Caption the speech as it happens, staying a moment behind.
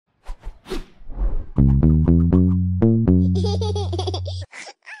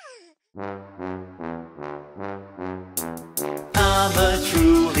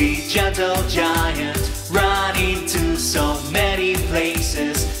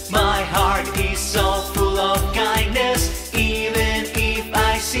My heart is so full of kindness, even if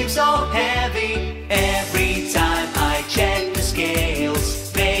I seem so heavy. Every time I check the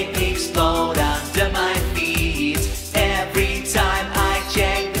scales, they explode under my feet. Every time I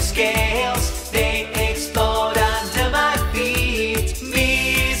check the scales, they explode under my feet.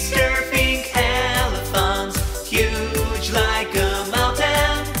 Mr. Pink Elephant, huge like a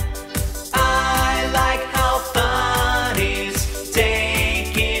mountain. I like how fun is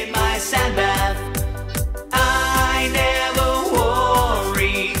taking my sand bath. I never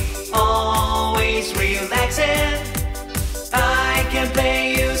worry, always relaxing. I can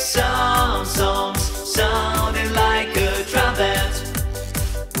play you some songs sounding like a trumpet.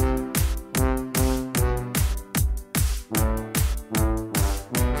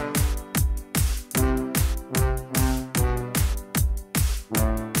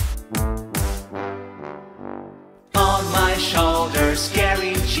 On my shoulders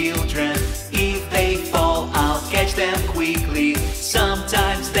carrying children. If they fall, I'll catch them quickly.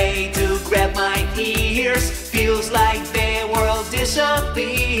 Sometimes they do grab my ears. Feels like the world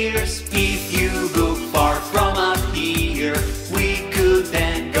disappears. If you look far from up here, we could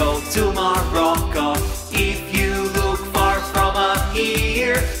then go to Morocco. If you look far from up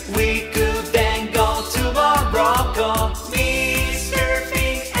here, we could then go to Morocco. Mr.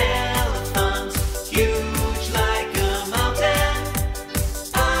 Pink Elephant, huge like a mountain.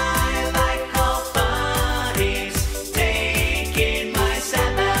 I like how fun is taking my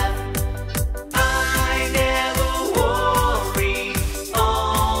sand bath. I never worry,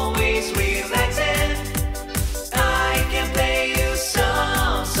 always relaxing. I can play you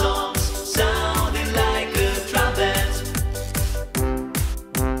some songs sounding like a trumpet.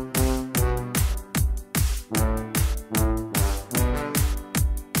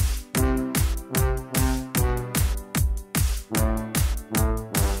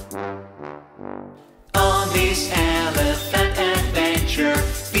 On this elephant adventure,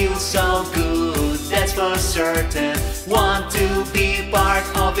 feels so good, that's for certain. Want to be part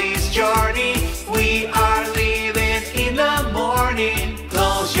of this journey? We are leaving in the morning.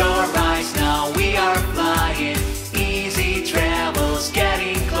 Close your eyes now, we are flying. Easy travels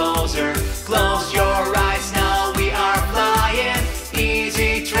getting closer. Close your eyes now, we are flying.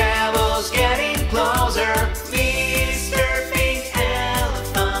 Easy travels getting closer. Mr. Pink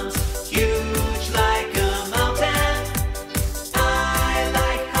Elephant, huge like a mountain. I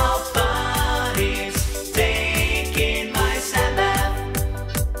like how fun is taking my sand bath.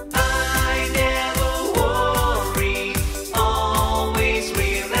 I never worry, always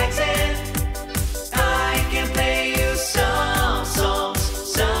relaxing. I can play you some songs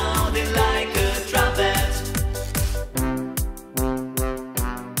sounding like a trumpet.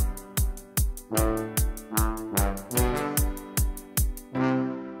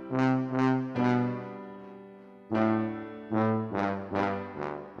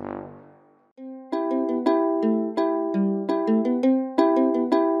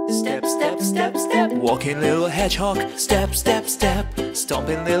 Step, step, step, step. Walking little hedgehog. Step, step, step.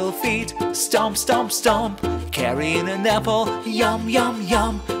 Stomping little feet. Stomp, stomp, stomp. Carrying an apple. Yum, yum,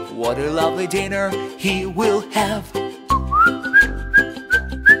 yum. What a lovely dinner he will have.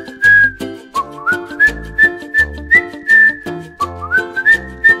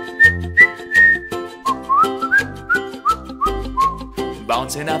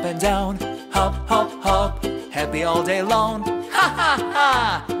 Bouncing up and down. Hop, hop, hop. Happy all day long. Ha, ha,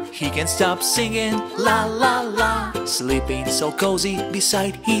 ha. He can't stop singing. La, la, la. Sleeping so cozy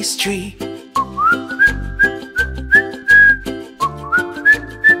beside his tree.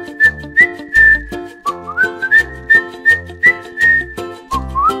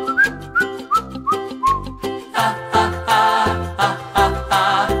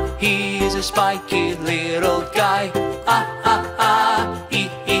 He's a spiky little guy.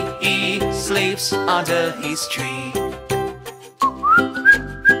 He sleeps under his tree.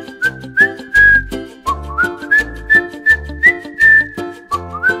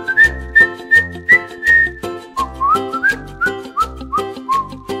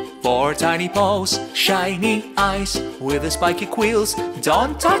 Four tiny paws, shiny eyes, with the spiky quills.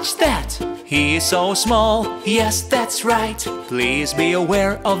 Don't touch that! He is so small, yes, that's right. Please be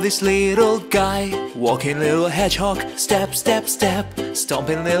aware of this little guy. Walking little hedgehog, step, step, step.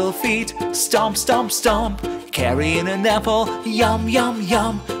 Stomping little feet, stomp, stomp, stomp. Carrying an apple, yum, yum,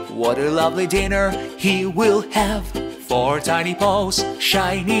 yum. What a lovely dinner he will have. Four tiny paws,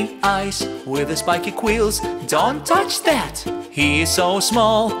 shiny eyes, with the spiky quills. Don't touch that! He is so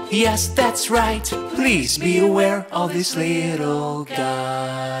small, yes, that's right. Please be aware of this little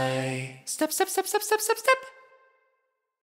guy. Step, step, step, step, step, step, step.